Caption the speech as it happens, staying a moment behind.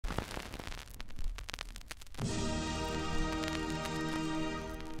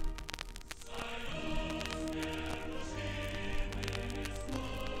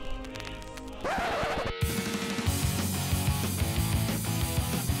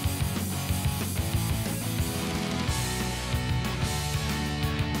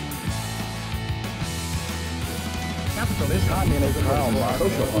socialist, communism, or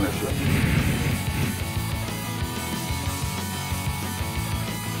social ownership.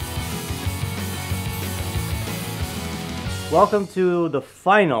 Welcome to the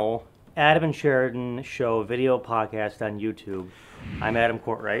final Adam and Sheridan Show video podcast on YouTube. I'm Adam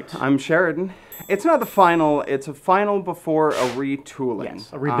Courtwright. I'm Sheridan. It's not the final, it's a final before a retooling. Yes,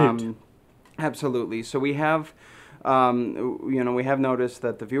 a reboot. Absolutely. So we have, we have noticed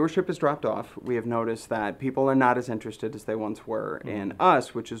that the viewership has dropped off. We have noticed that people are not as interested as they once were in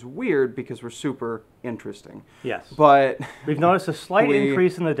us, which is weird because we're super interesting. Yes. But we've noticed a slight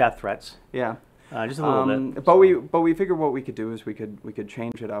increase in the death threats. Yeah. Just a little bit. But we figured what we could do is we could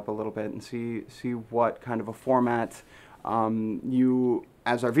change it up a little bit and see what kind of a format you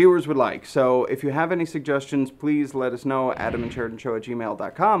as our viewers would like. So if you have any suggestions, please let us know,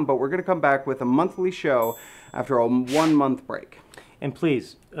 AdamandSheridanShow@gmail.com. But we're going to come back with a monthly show after a 1 month break. And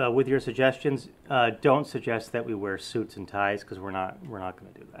please, with your suggestions, don't suggest that we wear suits and ties because we're not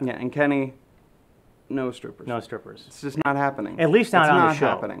going to do that. Yeah, and Kenny, no strippers. No strippers. It's just not happening. At least not on the show.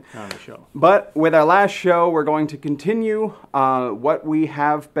 Happening. Not on the show. But with our last show, we're going to continue what we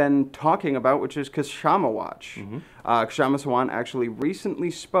have been talking about, which is Kshama-Watch. Kshama-Watch actually recently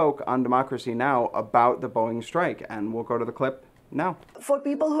spoke on Democracy Now! About the Boeing strike, and we'll go to the clip now. For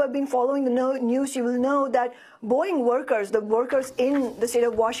people who have been following the news, you will know that Boeing workers, the workers in the state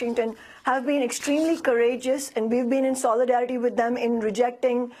of Washington, have been extremely courageous, and we've been in solidarity with them in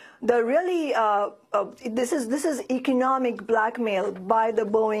rejecting the really, this is economic blackmail by the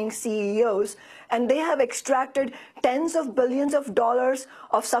Boeing CEOs, and they have extracted tens of billions of dollars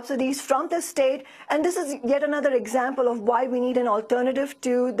of subsidies from the state, and this is yet another example of why we need an alternative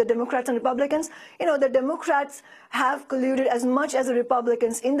to the Democrats and Republicans. You know, the Democrats have colluded as much as the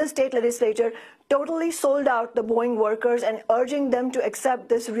Republicans in the state legislature, totally sold out the Boeing workers and urging them to accept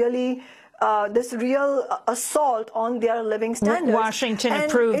this really this real assault on their living standards. Washington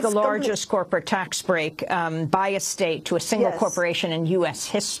approved the largest corporate tax break by a state to a single corporation in U.S.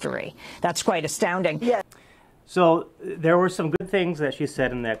 history. That's quite astounding. Yes. So there were some good things that she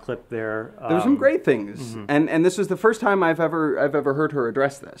said in that clip there. There were some great things, and this is the first time I've ever heard her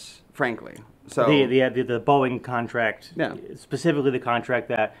address this, frankly. So the Boeing contract, specifically the contract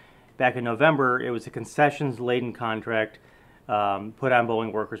that back in November, it was a concessions-laden contract put on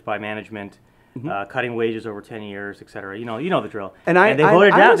Boeing workers by management, cutting wages over 10 years, et cetera. You know the drill. And they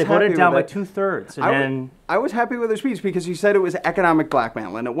voted down. They voted down by 2/3. And I was happy with her speech because she said it was economic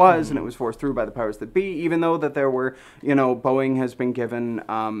blackmail, and it was, and it was forced through by the powers that be. Even though that there were, Boeing has been given,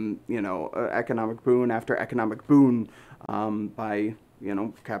 economic boon after economic boon by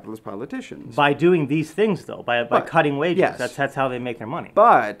capitalist politicians. By doing these things, though, by cutting wages, yes. That's how they make their money.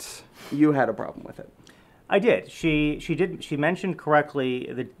 But you had a problem with it. I did. She mentioned correctly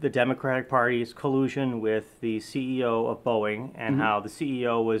the Democratic Party's collusion with the CEO of Boeing and how the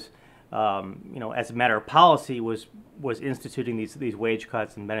CEO was, as a matter of policy, was instituting these wage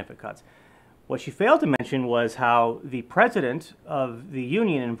cuts and benefit cuts. What she failed to mention was how the president of the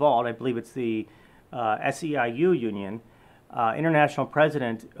union involved, I believe it's the SEIU union, international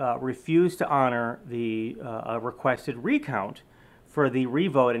president, refused to honor the requested recount for the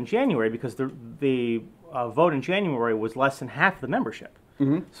revote in January because the vote in January was less than half the membership.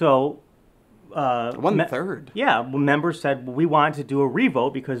 So 1/3. Yeah, members said, well, we want to do a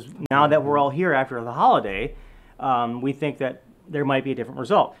revote because now that we're all here after the holiday, we think that there might be a different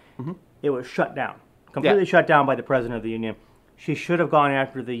result. It was shut down, completely shut down by the president of the union. She should have gone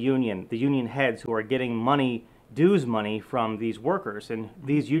after the union heads who are getting dues money from these workers, and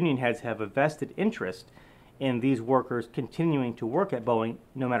these union heads have a vested interest in these workers continuing to work at Boeing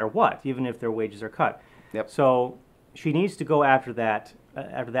no matter what, even if their wages are cut. So she needs to go after that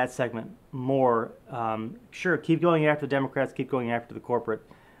segment more. Sure, keep going after the Democrats, keep going after the corporate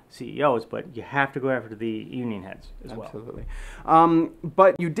CEOs, but you have to go after the union heads as well. Absolutely.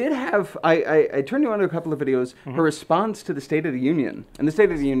 But you did have, I turned you on to a couple of videos, her response to the State of the Union. And the State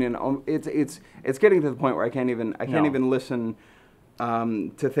of the Union, it's getting to the point where I can't even listen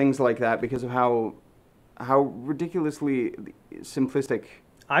to things like that because of how ridiculously simplistic.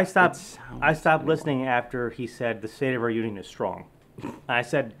 I stopped listening after he said the state of our union is strong. I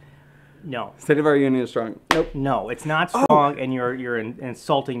said, no. State of our union is strong. Nope. No, it's not strong, and you're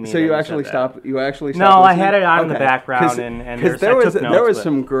insulting me. So you actually stopped. You actually stopped. No, listening? I had it on in the background, and there was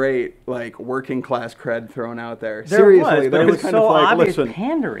some great working class cred thrown out there. Seriously, but it was kind so of obvious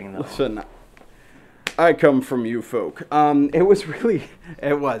pandering, though. Listen, I come from you folk. It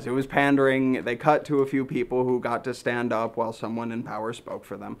was pandering. They cut to a few people who got to stand up while someone in power spoke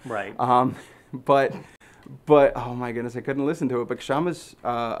for them. Right. But oh my goodness, I couldn't listen to it. But Kshama's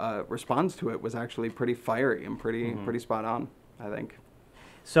response to it was actually pretty fiery and pretty spot on, I think.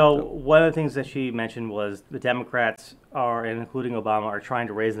 So one of the things that she mentioned was the Democrats are, and including Obama, are trying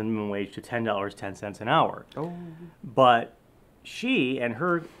to raise the minimum wage to $10.10 an hour. Oh. But she and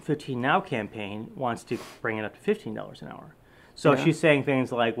her 15 Now campaign wants to bring it up to $15 an hour. So she's saying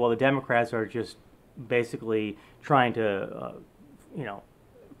things like, well, the Democrats are just basically trying to,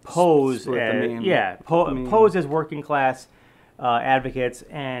 pose as, pose as working class advocates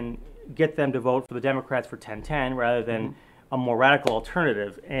and get them to vote for the Democrats for 1010 rather than a more radical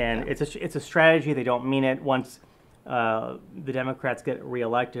alternative. And it's a strategy. They don't mean it. Once the Democrats get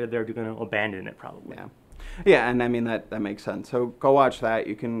reelected, they're going to abandon it probably. Yeah. Yeah, and I mean, that makes sense. So go watch that.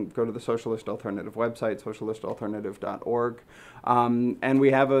 You can go to the Socialist Alternative website, socialistalternative.org. And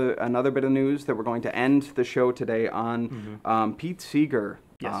we have another bit of news that we're going to end the show today on. Pete Seeger,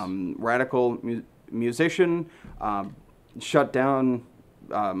 radical musician, shut down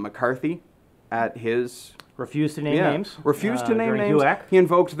McCarthy at his... Refused to name names. Refused to name names. HUAC. He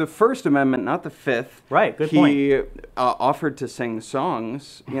invoked the First Amendment, not the Fifth. Right. Good point. He offered to sing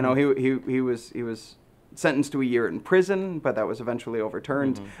songs. You know, he was sentenced to a year in prison, but that was eventually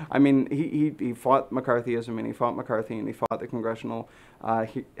overturned. I mean, he fought McCarthyism, and he fought McCarthy, and he fought the Congressional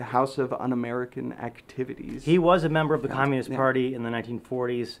House of Un-American Activities. He was a member of the Communist Party in the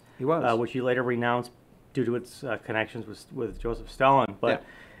 1940s. He was. Which he later renounced due to its connections with Joseph Stalin. But,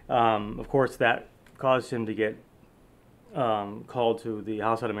 of course, that caused him to get called to the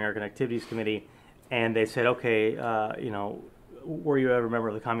House Un-American Activities Committee, and they said, okay, were you ever a member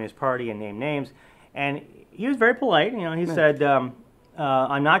of the Communist Party, and name names. And he was very polite. He said,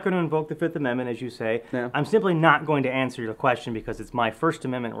 I'm not going to invoke the Fifth Amendment, as you say. Yeah. I'm simply not going to answer your question because it's my First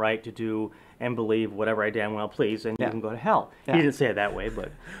Amendment right to do and believe whatever I damn well please, and you can go to hell. He didn't say it that way,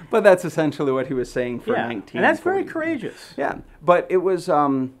 but... But that's essentially what he was saying for 1940. And that's very courageous. Yeah, but it was, he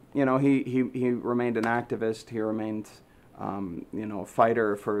remained an activist. He remained, a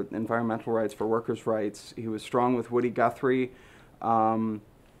fighter for environmental rights, for workers' rights. He was strong with Woody Guthrie.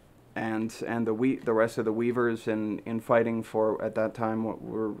 And the rest of the Weavers in fighting for, at that time, what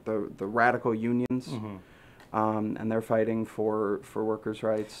were the radical unions, and they're fighting for workers'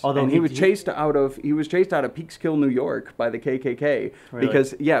 rights. Although and he was chased out of Peekskill, New York, by the KKK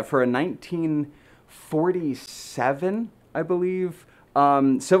because for a 1947, I believe,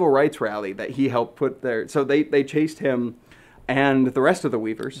 civil rights rally that he helped put there. So they chased him. And the rest of the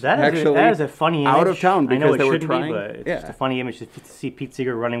Weavers that is a funny image. Out of town because I know it they were shouldn't trying. Be, but it's just a funny image to see Pete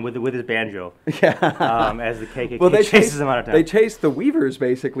Seeger running with his banjo. Yeah. As the KKK chases him out of town. They chased the Weavers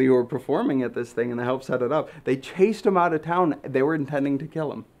basically who were performing at this thing, and they helped set it up. They chased him out of town. They were intending to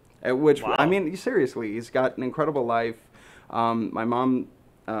kill him. Which I mean, seriously, he's got an incredible life. My mom,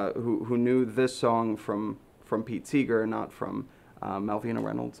 who knew this song from Pete Seeger, not from Malvina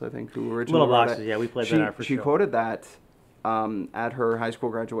Reynolds, I think, who originally Little wrote Boxes. it. Yeah, we played that in our first show. She quoted that. At her high school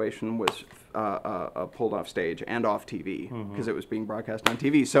graduation was pulled off stage and off TV because it was being broadcast on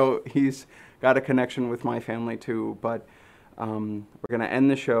TV. So he's got a connection with my family too. But we're going to end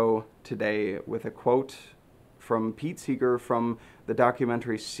the show today with a quote from Pete Seeger from the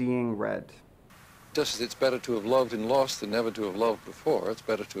documentary Seeing Red. Just as it's better to have loved and lost than never to have loved before, it's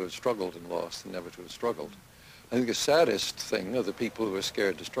better to have struggled and lost than never to have struggled. I think the saddest thing are the people who are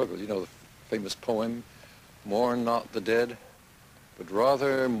scared to struggle. You know the famous poem, "Mourn not the dead, but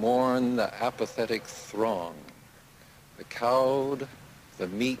rather mourn the apathetic throng, the cowed, the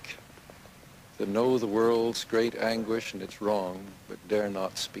meek, that know the world's great anguish and its wrong, but dare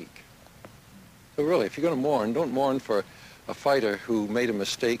not speak." So really, if you're going to mourn, don't mourn for a fighter who made a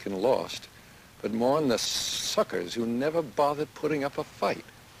mistake and lost, but mourn the suckers who never bothered putting up a fight.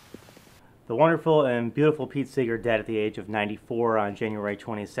 The wonderful and beautiful Pete Seeger died at the age of 94 on January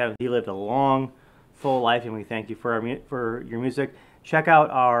 27th. He lived a long, full life, and we thank you for your music. Check out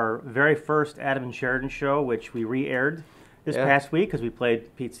our very first Adam and Sheridan show, which we re-aired this past week because we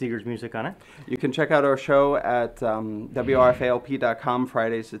played Pete Seeger's music on it. You can check out our show at WRFALP.com,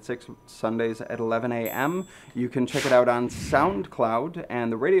 Fridays at 6, Sundays at 11 a.m. You can check it out on SoundCloud,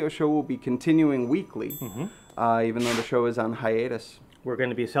 and the radio show will be continuing weekly, even though the show is on hiatus. We're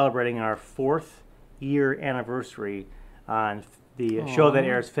going to be celebrating our 4th year anniversary on the show that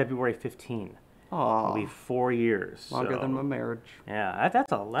airs February 15. It'll be 4 years. Longer than my marriage. Yeah,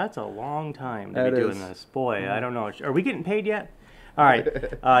 that's a long time to be doing this. Boy, I don't know. Are we getting paid yet? All right.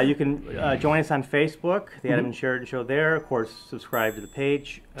 You can join us on Facebook, The Adam and Sheridan Show there. Of course, subscribe to the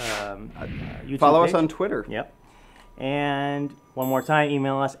page. YouTube Follow page. us on Twitter. Yep. And one more time,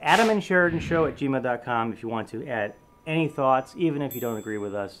 email us, AdamandSheridanShow@gmail.com if you want to add any thoughts, even if you don't agree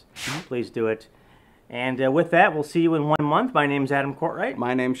with us. Please do it. And with that, we'll see you in 1 month. My name's Adam Courtwright.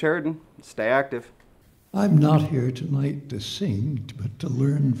 My name's Sheridan. Stay active. I'm not here tonight to sing, but to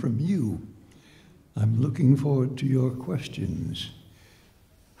learn from you. I'm looking forward to your questions.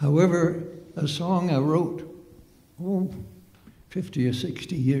 However, a song I wrote, 50 or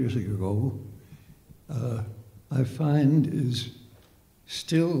 60 years ago, I find is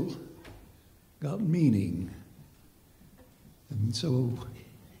still got meaning. And so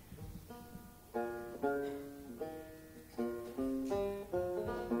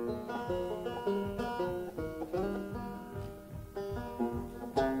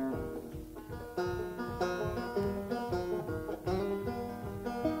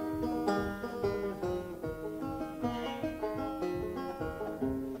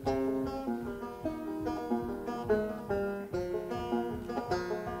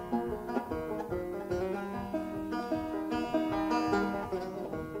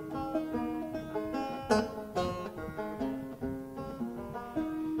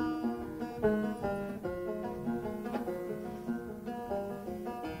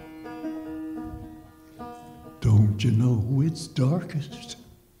don't you know it's darkest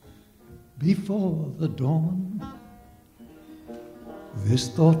before the dawn? This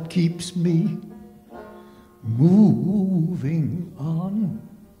thought keeps me moving on.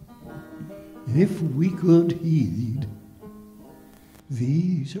 If we could heed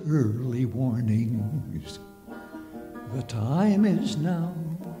these early warnings, the time is now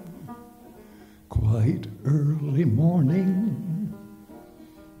quite early morning.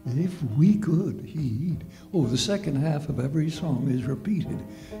 If we could heed. Oh, the second half of every song is repeated.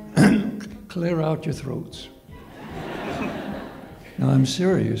 Clear out your throats. Now, I'm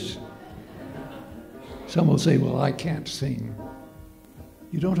serious. Some will say, well, I can't sing.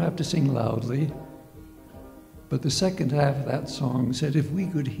 You don't have to sing loudly. But the second half of that song said, if we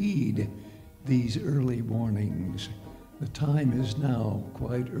could heed these early warnings, the time is now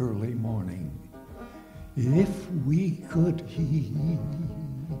quite early morning. If we could heed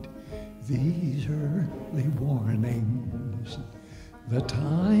these early warnings, the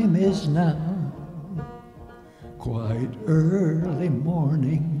time is now quite early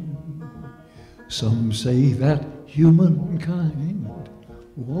morning. Some say that humankind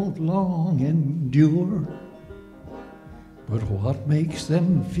won't long endure, but what makes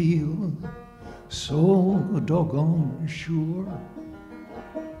them feel so doggone sure?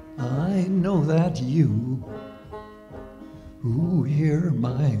 I know that you who hear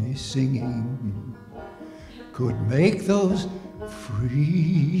my singing could make those freedom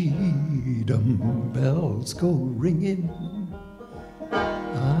bells go ringing.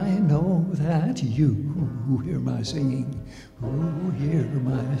 I know that you who hear my singing,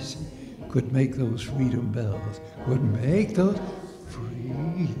 could make those freedom bells, could make those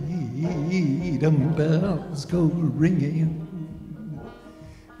freedom bells go ringing.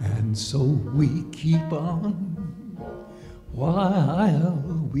 And so we keep on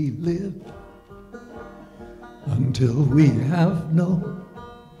while we live, until we have no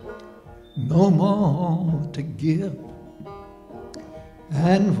more to give.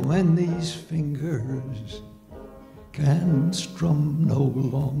 And when these fingers can strum no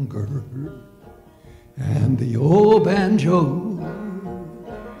longer, and the old banjo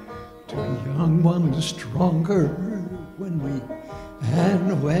to young ones stronger,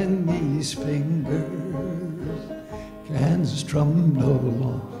 when these fingers can strum no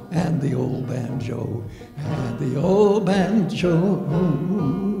longer, and the old banjo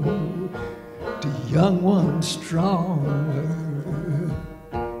to young ones stronger.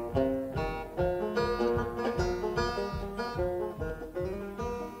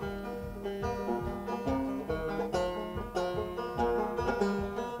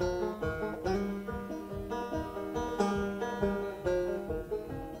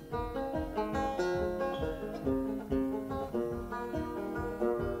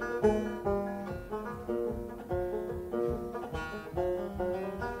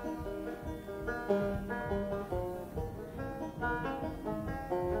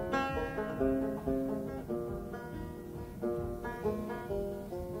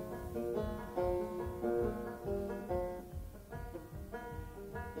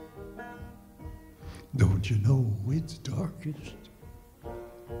 Don't you know it's darkest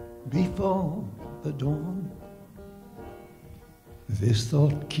before the dawn? This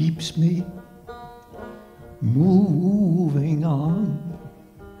thought keeps me moving on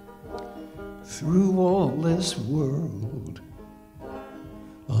through all this world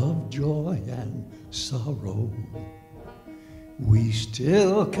of joy and sorrow. We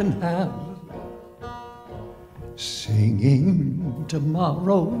still can have singing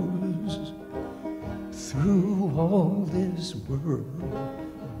tomorrows, through all this world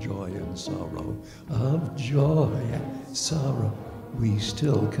of joy and sorrow, of joy and sorrow, we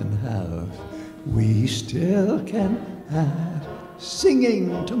still can have, we still can have.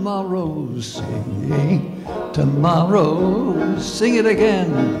 Singing tomorrow, singing tomorrow, sing it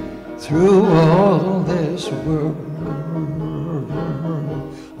again. Through all this world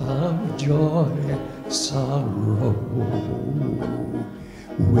of joy and sorrow,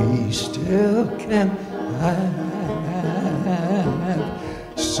 we still can have.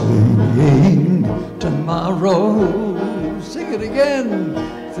 Singing tomorrow, sing it again.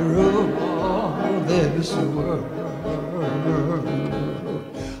 Through all this world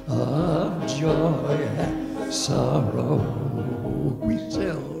of joy and sorrow, we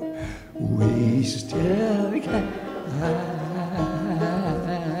still can have.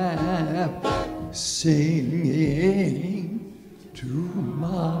 Singing tomorrow.